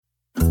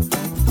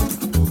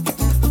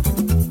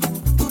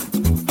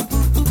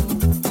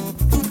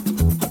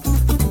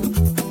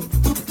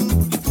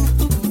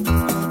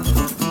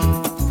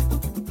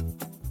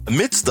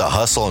Amongst the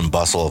hustle and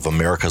bustle of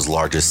America's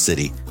largest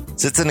city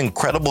sits an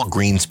incredible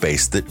green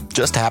space that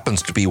just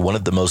happens to be one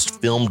of the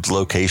most filmed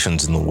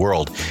locations in the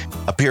world,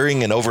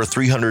 appearing in over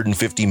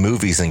 350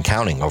 movies and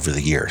counting over the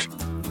years.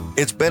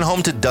 It's been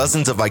home to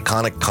dozens of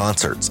iconic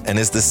concerts and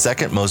is the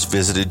second most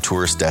visited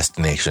tourist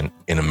destination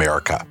in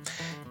America.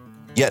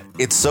 Yet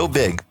it's so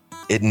big,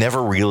 it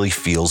never really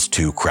feels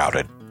too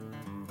crowded.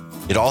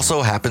 It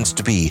also happens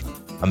to be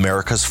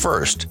America's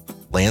first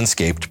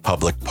landscaped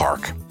public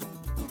park.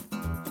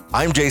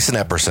 I'm Jason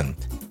Epperson,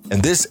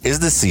 and this is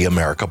the See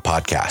America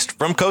podcast.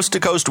 From coast to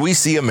coast, we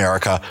see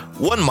America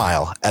 1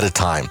 mile at a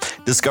time,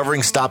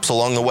 discovering stops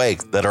along the way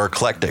that are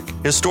eclectic,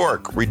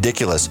 historic,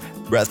 ridiculous,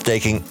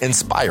 breathtaking,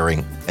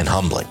 inspiring, and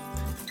humbling.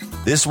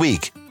 This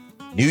week,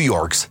 New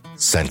York's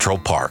Central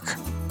Park.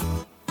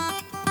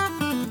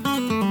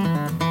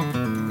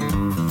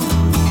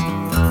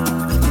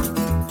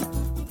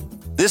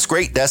 This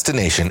great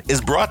destination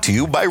is brought to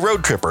you by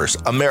Road Trippers,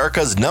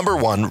 America's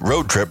 #1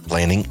 road trip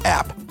planning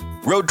app.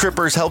 Road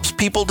Trippers helps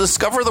people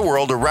discover the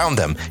world around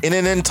them in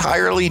an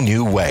entirely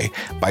new way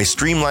by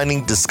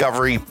streamlining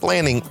discovery,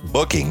 planning,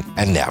 booking,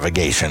 and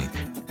navigation.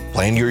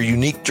 Plan your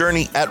unique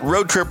journey at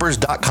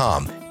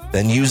roadtrippers.com,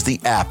 then use the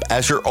app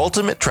as your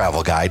ultimate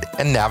travel guide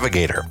and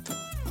navigator.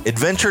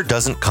 Adventure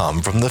doesn't come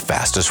from the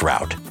fastest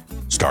route.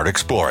 Start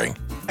exploring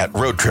at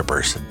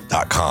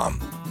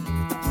roadtrippers.com.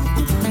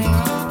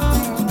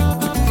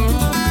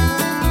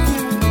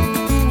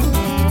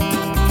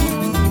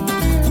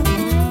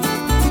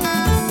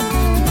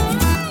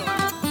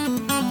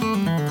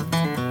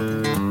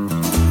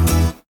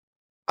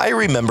 I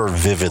remember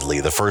vividly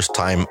the first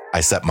time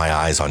I set my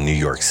eyes on New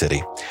York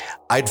City.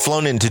 I'd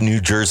flown into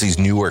New Jersey's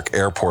Newark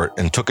Airport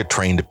and took a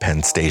train to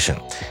Penn Station.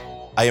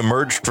 I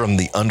emerged from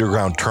the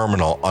underground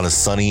terminal on a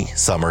sunny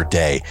summer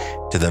day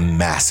to the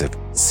massive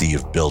sea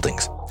of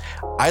buildings.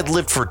 I'd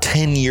lived for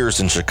 10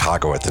 years in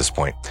Chicago at this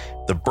point,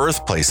 the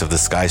birthplace of the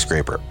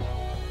skyscraper.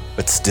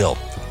 But still,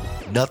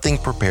 nothing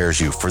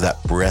prepares you for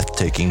that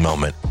breathtaking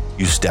moment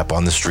you step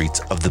on the streets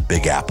of the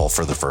Big Apple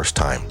for the first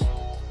time.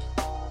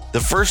 The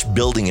first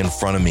building in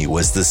front of me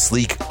was the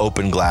sleek,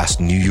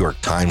 open-glass New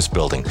York Times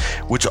building,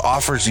 which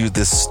offers you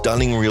this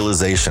stunning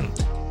realization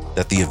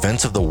that the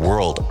events of the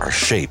world are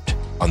shaped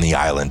on the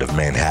island of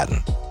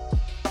Manhattan.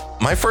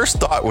 My first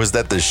thought was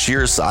that the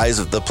sheer size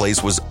of the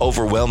place was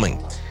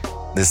overwhelming.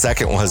 The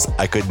second was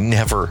I could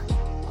never,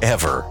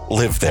 ever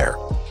live there.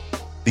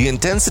 The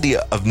intensity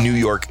of New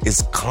York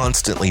is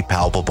constantly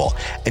palpable,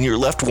 and you're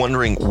left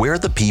wondering where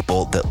the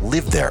people that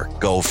live there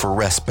go for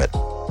respite.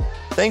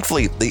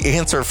 Thankfully, the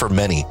answer for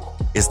many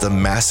is the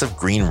massive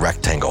green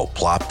rectangle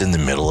plopped in the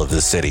middle of the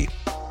city,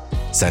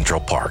 Central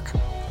Park.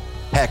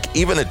 Heck,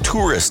 even a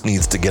tourist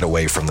needs to get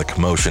away from the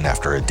commotion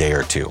after a day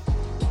or two.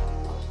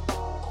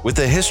 With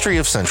the history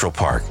of Central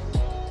Park,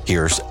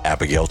 here's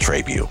Abigail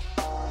Trabue.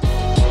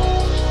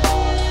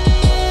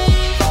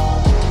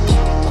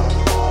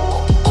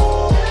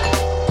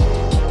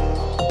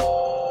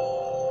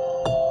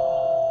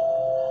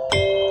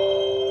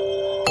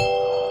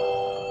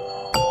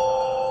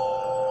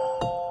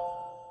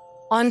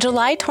 On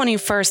July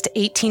 21st,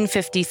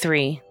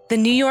 1853, the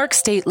New York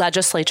State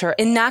Legislature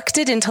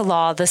enacted into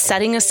law the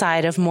setting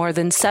aside of more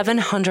than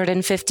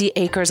 750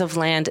 acres of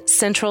land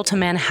central to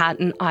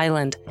Manhattan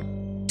Island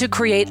to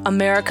create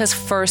America's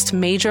first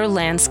major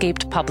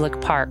landscaped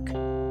public park.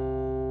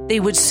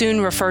 They would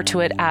soon refer to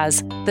it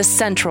as the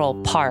Central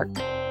Park.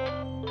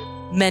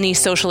 Many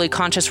socially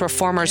conscious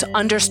reformers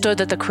understood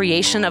that the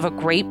creation of a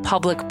great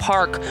public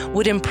park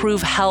would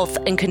improve health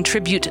and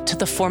contribute to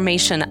the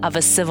formation of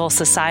a civil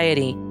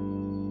society.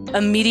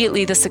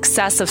 Immediately, the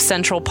success of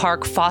Central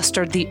Park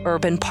fostered the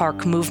urban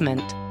park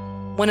movement,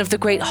 one of the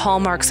great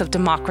hallmarks of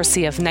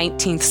democracy of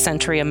 19th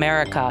century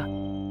America.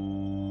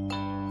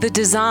 The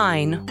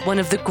design, one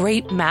of the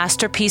great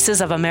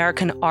masterpieces of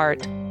American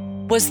art,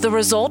 was the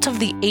result of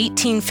the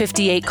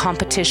 1858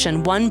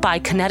 competition won by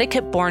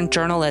Connecticut-born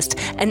journalist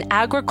and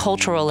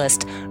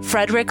agriculturalist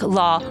Frederick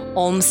Law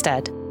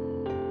Olmsted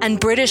and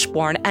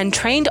British-born and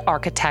trained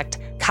architect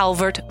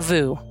Calvert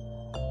Vaux.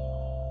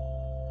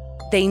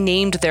 They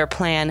named their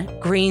plan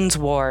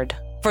Greensward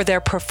for their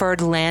preferred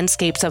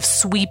landscapes of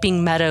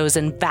sweeping meadows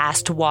and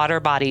vast water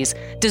bodies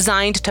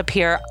designed to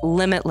appear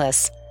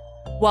limitless,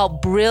 while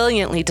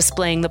brilliantly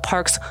displaying the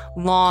park's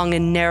long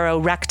and narrow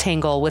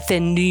rectangle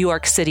within New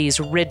York City's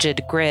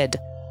rigid grid.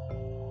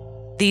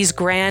 These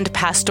grand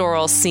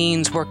pastoral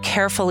scenes were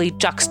carefully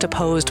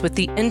juxtaposed with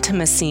the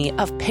intimacy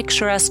of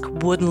picturesque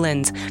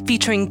woodlands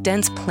featuring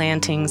dense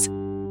plantings,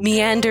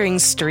 meandering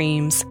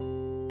streams,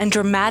 and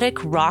dramatic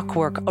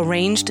rockwork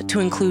arranged to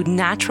include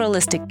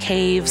naturalistic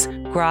caves,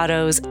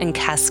 grottos, and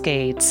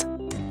cascades.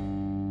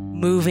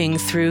 Moving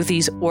through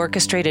these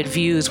orchestrated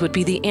views would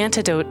be the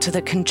antidote to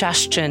the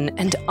congestion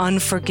and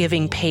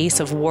unforgiving pace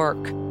of work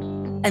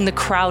and the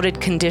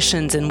crowded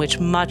conditions in which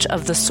much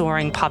of the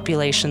soaring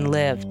population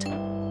lived.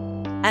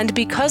 And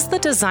because the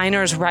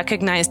designers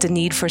recognized a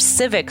need for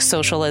civic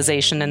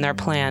socialization in their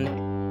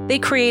plan, they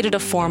created a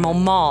formal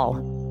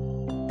mall.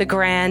 The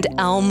grand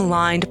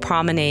elm-lined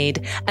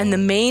promenade and the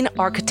main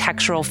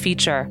architectural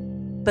feature,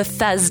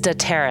 Bethesda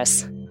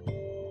Terrace,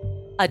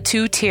 a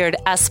two-tiered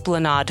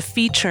esplanade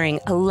featuring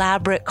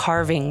elaborate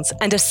carvings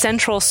and a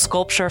central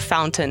sculpture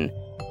fountain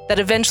that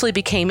eventually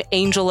became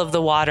Angel of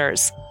the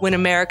Waters when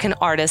American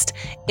artist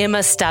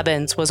Emma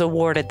Stebbins was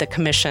awarded the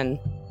commission.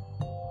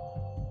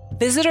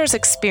 Visitors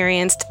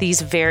experienced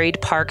these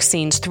varied park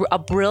scenes through a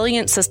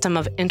brilliant system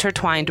of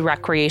intertwined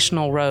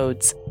recreational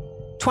roads,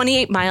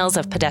 28 miles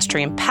of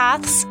pedestrian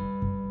paths,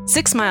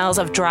 6 miles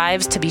of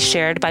drives to be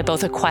shared by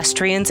both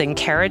equestrians and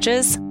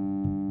carriages,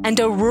 and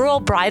a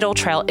rural bridle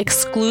trail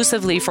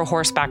exclusively for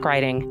horseback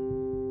riding.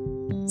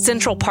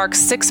 Central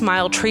Park's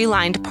 6-mile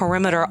tree-lined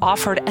perimeter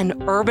offered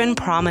an urban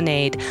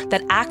promenade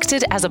that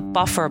acted as a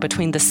buffer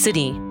between the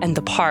city and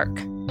the park.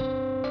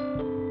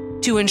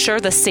 To ensure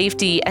the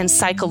safety and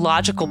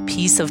psychological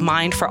peace of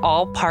mind for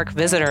all park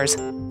visitors,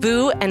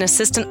 Vu and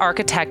assistant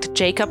architect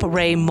Jacob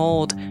Ray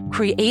Mold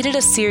created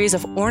a series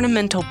of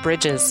ornamental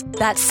bridges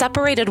that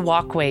separated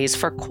walkways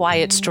for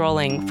quiet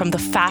strolling from the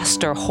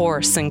faster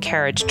horse and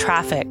carriage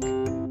traffic.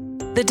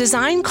 The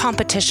design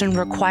competition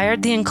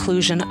required the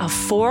inclusion of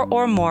 4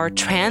 or more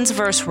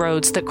transverse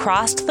roads that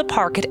crossed the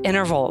park at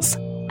intervals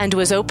and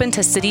was open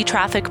to city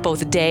traffic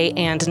both day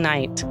and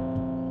night.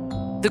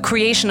 The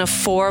creation of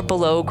 4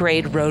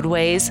 below-grade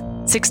roadways,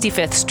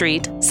 65th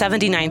Street,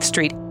 79th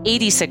Street,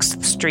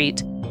 86th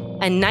Street,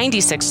 and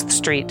 96th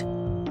Street,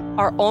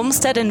 are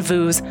Olmsted and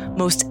Vu's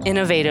most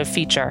innovative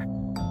feature.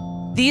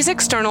 These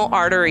external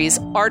arteries,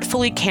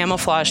 artfully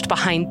camouflaged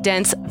behind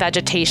dense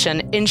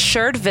vegetation,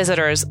 ensured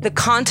visitors the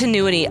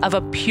continuity of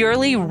a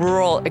purely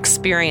rural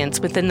experience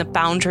within the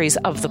boundaries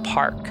of the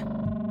park.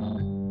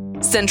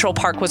 Central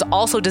Park was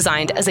also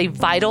designed as a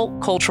vital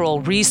cultural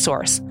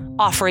resource,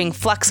 offering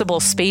flexible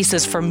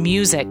spaces for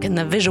music and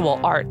the visual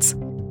arts,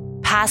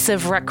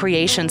 passive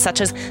recreation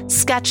such as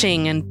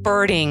sketching and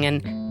birding,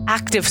 and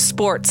active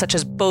sports such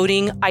as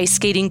boating, ice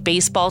skating,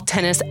 baseball,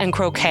 tennis, and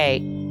croquet,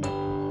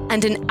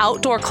 and an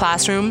outdoor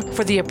classroom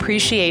for the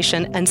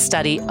appreciation and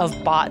study of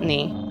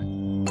botany.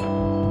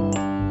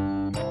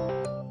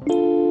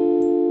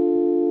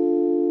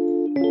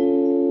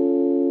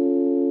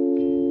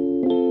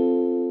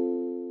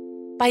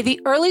 By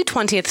the early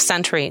 20th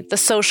century, the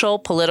social,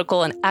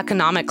 political, and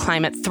economic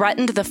climate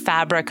threatened the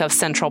fabric of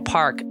Central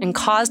Park and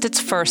caused its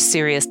first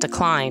serious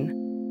decline.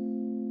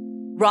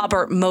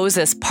 Robert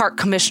Moses, park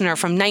commissioner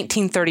from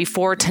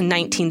 1934 to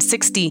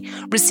 1960,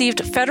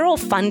 received federal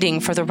funding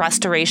for the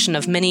restoration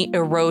of many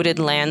eroded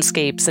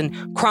landscapes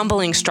and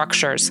crumbling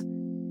structures,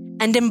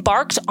 and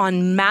embarked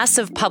on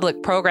massive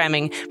public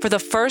programming for the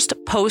first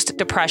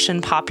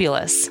post-Depression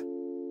populace.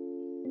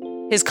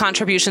 His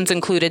contributions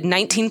included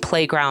 19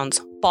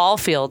 playgrounds, ball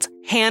fields,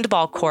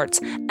 handball courts,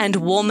 and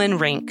Woolman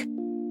Rink.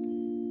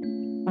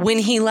 When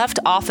he left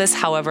office,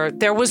 however,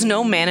 there was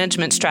no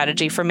management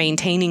strategy for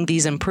maintaining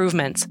these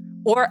improvements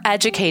or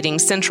educating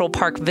Central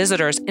Park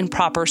visitors in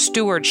proper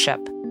stewardship.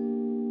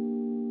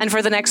 And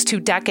for the next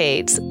 2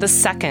 decades, the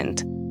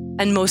second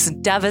and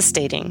most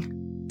devastating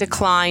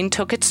decline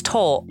took its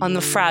toll on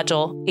the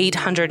fragile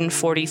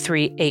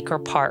 843-acre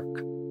park.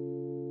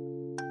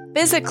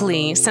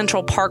 Physically,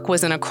 Central Park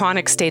was in a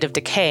chronic state of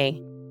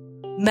decay.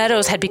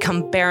 Meadows had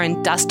become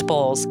barren dust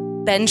bowls,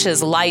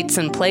 benches, lights,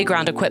 and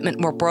playground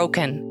equipment were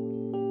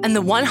broken, and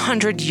the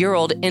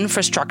 100-year-old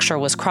infrastructure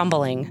was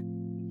crumbling.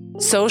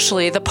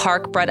 Socially, the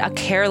park bred a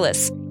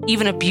careless,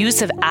 even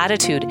abusive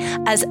attitude,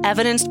 as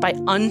evidenced by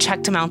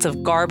unchecked amounts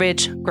of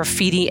garbage,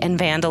 graffiti, and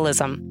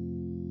vandalism.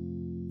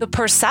 The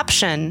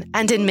perception,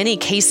 and in many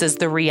cases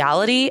the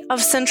reality,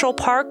 of Central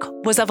Park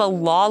was of a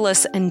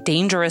lawless and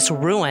dangerous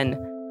ruin.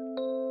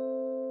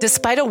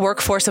 Despite a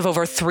workforce of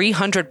over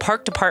 300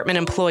 park department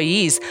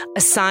employees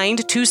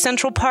assigned to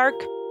Central Park,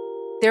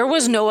 there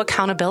was no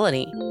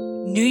accountability.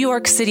 New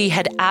York City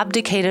had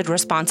abdicated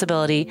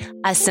responsibility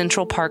as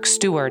Central Park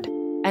steward,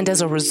 and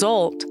as a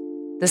result,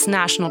 this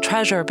national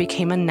treasure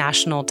became a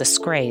national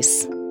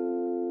disgrace.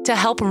 To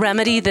help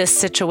remedy this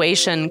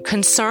situation,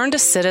 concerned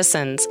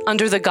citizens,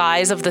 under the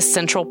guise of the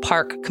Central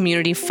Park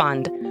Community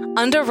Fund,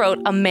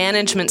 underwrote a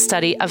management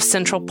study of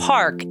Central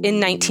Park in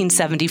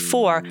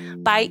 1974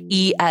 by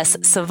E.S.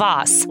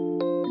 Savas,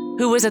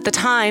 who was at the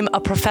time a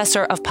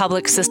professor of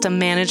public system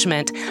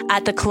management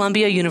at the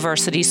Columbia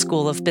University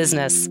School of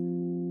Business.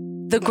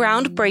 The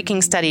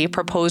groundbreaking study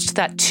proposed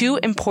that 2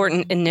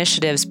 important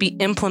initiatives be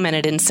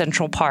implemented in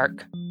Central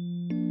Park.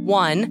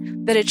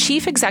 1, that a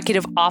chief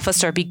executive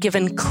officer be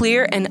given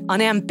clear and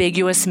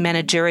unambiguous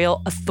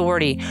managerial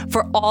authority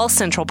for all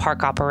Central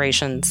Park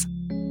operations.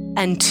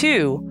 And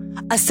 2,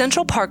 a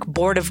Central Park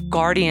Board of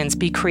Guardians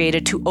be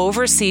created to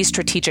oversee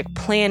strategic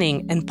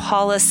planning and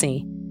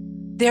policy,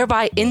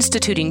 thereby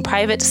instituting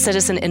private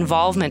citizen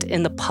involvement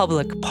in the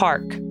public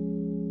park.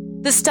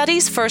 The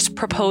study's first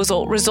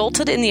proposal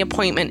resulted in the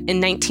appointment in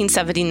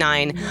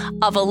 1979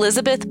 of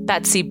Elizabeth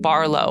Betsy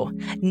Barlow,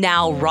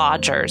 now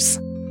Rogers,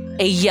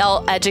 a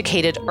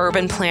Yale-educated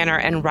urban planner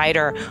and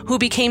writer who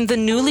became the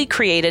newly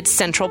created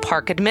Central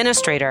Park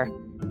Administrator,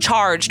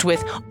 charged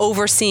with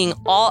overseeing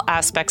all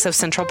aspects of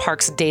Central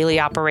Park's daily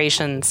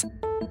operations.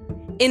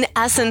 In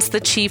essence, the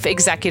chief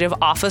executive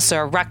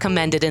officer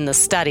recommended in the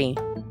study,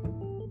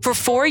 For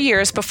 4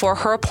 years before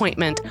her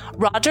appointment,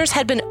 Rogers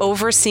had been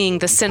overseeing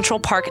the Central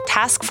Park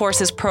Task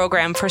Force's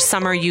program for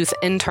summer youth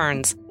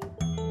interns,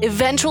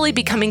 eventually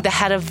becoming the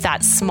head of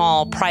that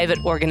small private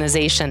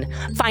organization,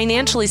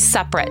 financially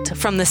separate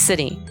from the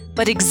city,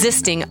 but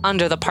existing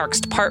under the Parks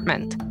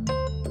Department.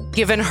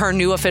 Given her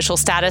new official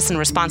status and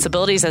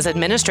responsibilities as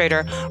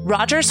administrator,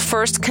 Rogers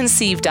first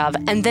conceived of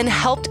and then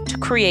helped to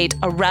create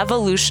a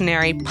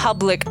revolutionary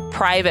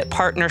public-private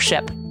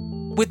partnership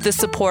with the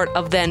support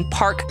of then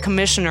Park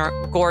Commissioner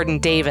Gordon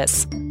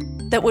Davis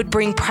that would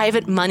bring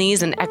private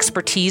monies and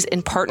expertise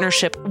in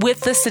partnership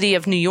with the city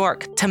of New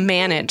York to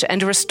manage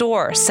and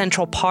restore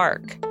Central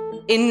Park.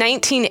 In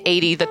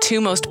 1980, the two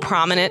most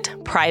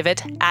prominent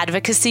private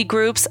advocacy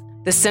groups,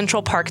 the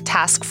Central Park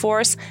Task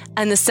Force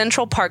and the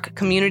Central Park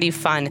Community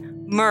Fund,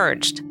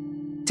 merged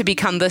to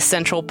become the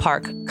Central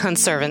Park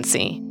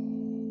Conservancy,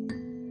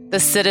 the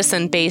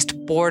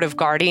citizen-based board of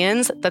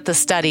guardians that the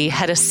study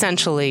had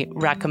essentially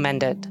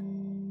recommended.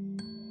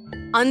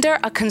 Under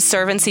a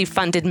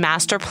Conservancy-funded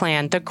master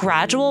plan, the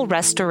gradual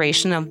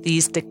restoration of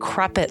these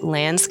decrepit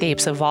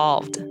landscapes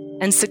evolved,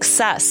 and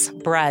success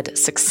bred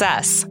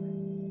success.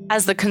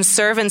 As the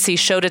Conservancy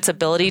showed its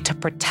ability to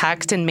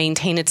protect and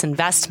maintain its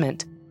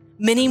investment,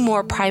 many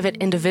more private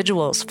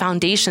individuals,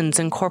 foundations,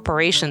 and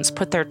corporations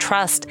put their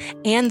trust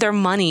and their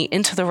money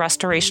into the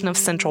restoration of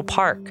Central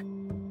Park.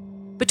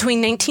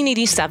 Between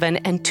 1987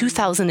 and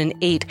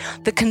 2008,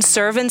 the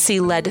Conservancy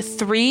led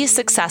 3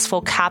 successful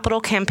capital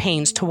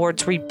campaigns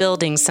towards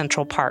rebuilding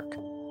Central Park,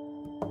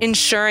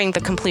 ensuring the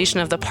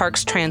completion of the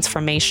park's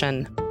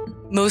transformation.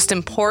 Most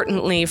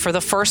importantly, for the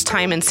first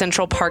time in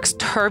Central Park's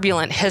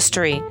turbulent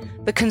history,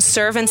 the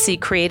Conservancy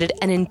created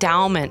an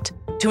endowment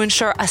to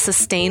ensure a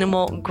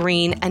sustainable,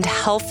 green, and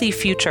healthy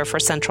future for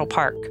Central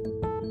Park.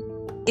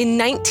 In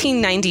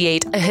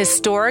 1998, a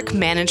historic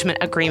management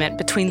agreement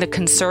between the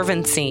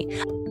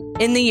Conservancy.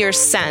 In the years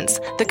since,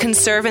 the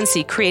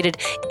Conservancy created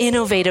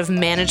innovative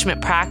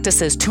management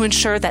practices to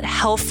ensure that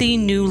healthy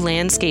new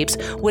landscapes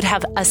would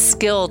have a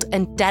skilled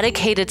and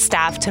dedicated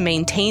staff to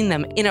maintain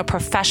them in a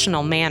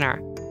professional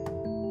manner.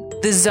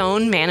 The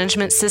zone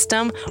management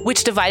system,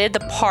 which divided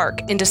the park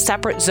into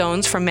separate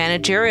zones for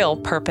managerial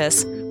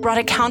purpose, brought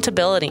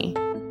accountability,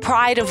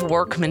 pride of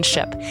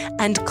workmanship,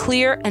 and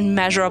clear and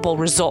measurable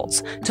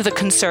results to the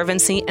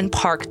Conservancy and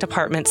Park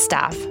Department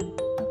staff.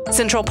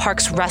 Central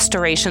Park's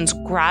restorations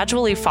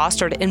gradually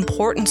fostered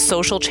important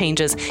social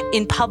changes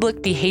in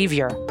public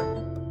behavior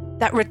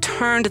that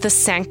returned the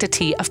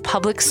sanctity of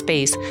public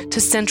space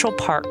to Central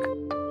Park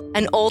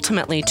and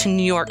ultimately to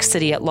New York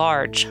City at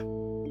large.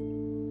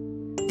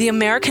 The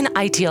American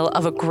ideal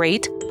of a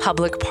great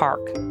public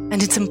park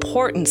and its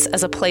importance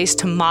as a place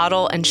to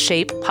model and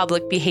shape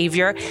public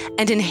behavior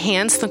and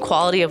enhance the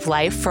quality of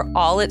life for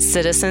all its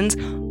citizens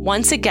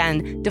once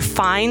again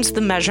defines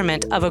the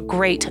measurement of a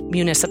great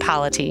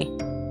municipality.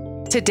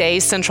 Today,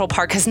 Central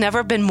Park has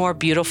never been more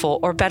beautiful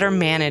or better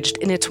managed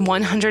in its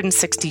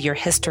 160-year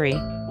history.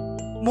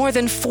 More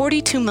than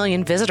 42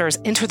 million visitors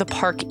enter the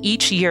park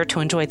each year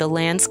to enjoy the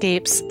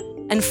landscapes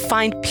and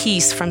find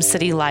peace from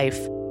city life,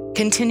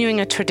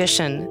 continuing a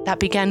tradition that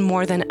began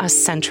more than a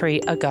century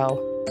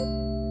ago.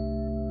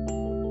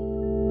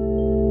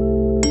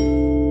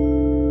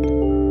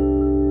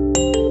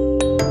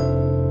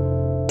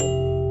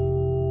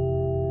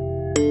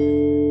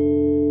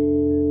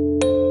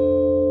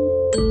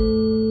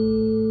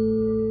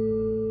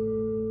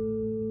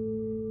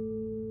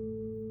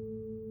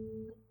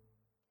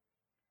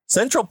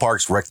 Central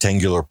Park's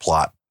rectangular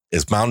plot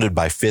is bounded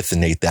by 5th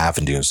and 8th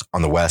Avenues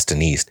on the west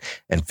and east,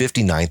 and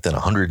 59th and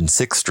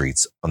 106th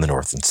Streets on the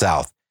north and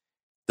south.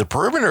 The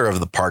perimeter of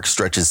the park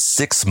stretches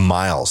 6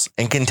 miles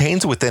and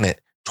contains within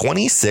it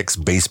 26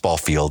 baseball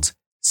fields,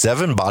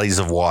 7 bodies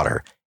of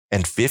water,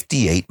 and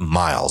 58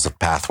 miles of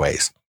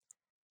pathways.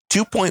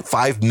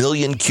 2.5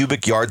 million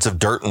cubic yards of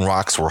dirt and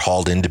rocks were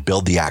hauled in to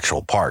build the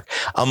actual park.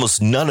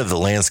 Almost none of the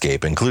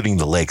landscape, including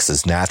the lakes,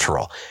 is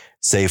natural,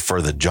 save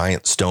for the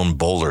giant stone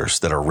boulders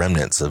that are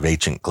remnants of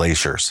ancient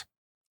glaciers.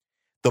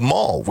 The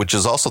mall, which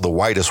is also the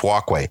widest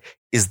walkway,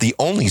 is the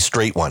only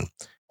straight one.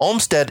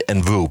 Olmsted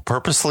and Vu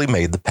purposely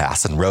made the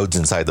paths and roads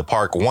inside the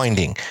park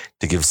winding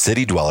to give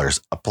city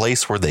dwellers a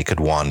place where they could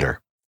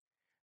wander.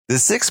 The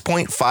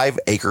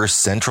 6.5-acre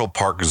Central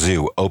Park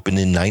Zoo opened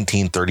in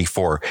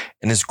 1934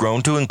 and has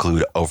grown to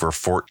include over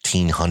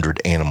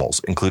 1,400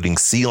 animals, including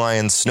sea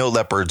lions, snow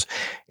leopards,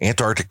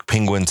 Antarctic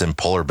penguins, and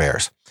polar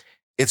bears.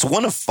 It's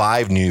one of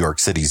 5 New York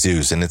City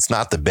zoos, and it's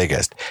not the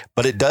biggest,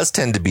 but it does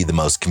tend to be the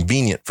most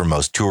convenient for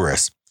most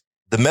tourists.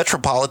 The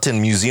Metropolitan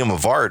Museum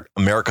of Art,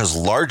 America's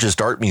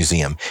largest art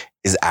museum,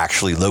 is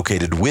actually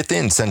located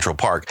within Central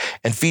Park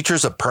and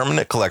features a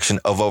permanent collection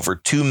of over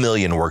 2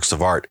 million works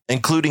of art,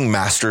 including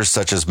masters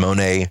such as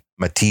Monet,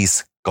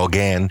 Matisse,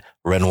 Gauguin,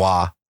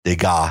 Renoir,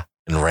 Degas,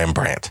 and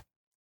Rembrandt.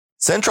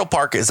 Central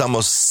Park is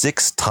almost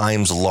 6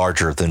 times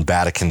larger than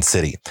Vatican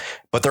City,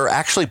 but there are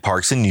actually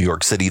parks in New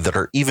York City that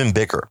are even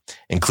bigger,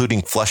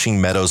 including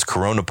Flushing Meadows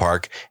Corona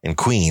Park in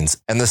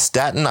Queens and the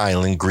Staten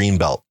Island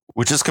Greenbelt,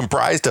 which is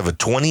comprised of a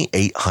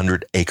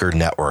 2,800-acre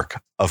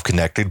network of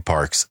connected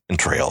parks and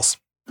trails.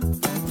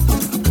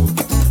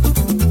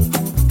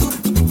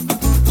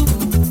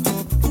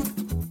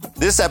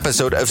 This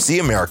episode of See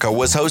America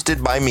was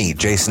hosted by me,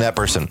 Jason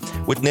Epperson,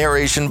 with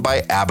narration by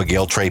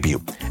Abigail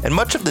Trabue, and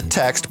much of the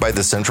text by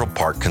the Central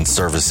Park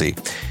Conservancy.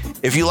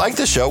 If you like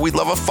the show, we'd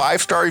love a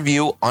 5-star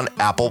review on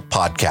Apple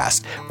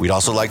Podcasts. We'd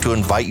also like to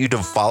invite you to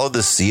follow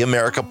the See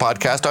America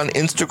podcast on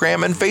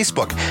Instagram and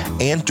Facebook,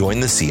 and join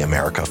the See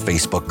America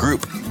Facebook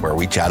group, where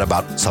we chat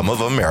about some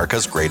of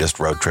America's greatest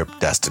road trip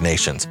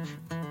destinations.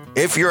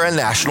 If you're a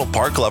national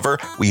park lover,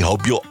 we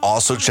hope you'll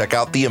also check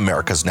out the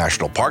America's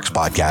National Parks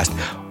podcast,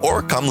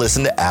 or come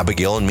listen to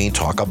Abigail and me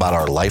talk about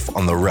our life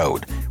on the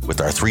road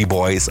with our 3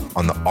 boys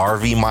on the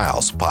RV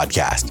Miles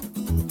podcast.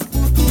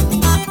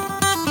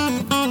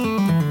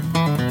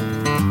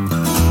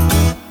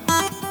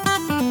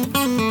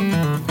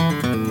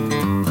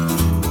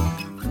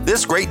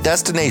 This great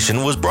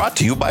destination was brought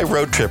to you by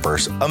Road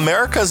Trippers,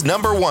 America's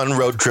 #1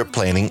 road trip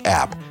planning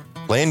app.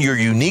 Plan your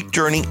unique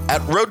journey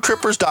at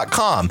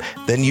roadtrippers.com,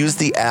 then use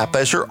the app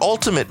as your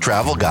ultimate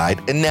travel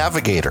guide and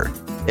navigator.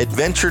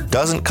 Adventure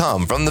doesn't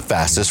come from the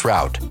fastest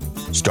route.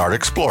 Start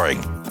exploring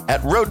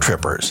at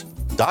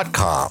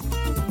roadtrippers.com.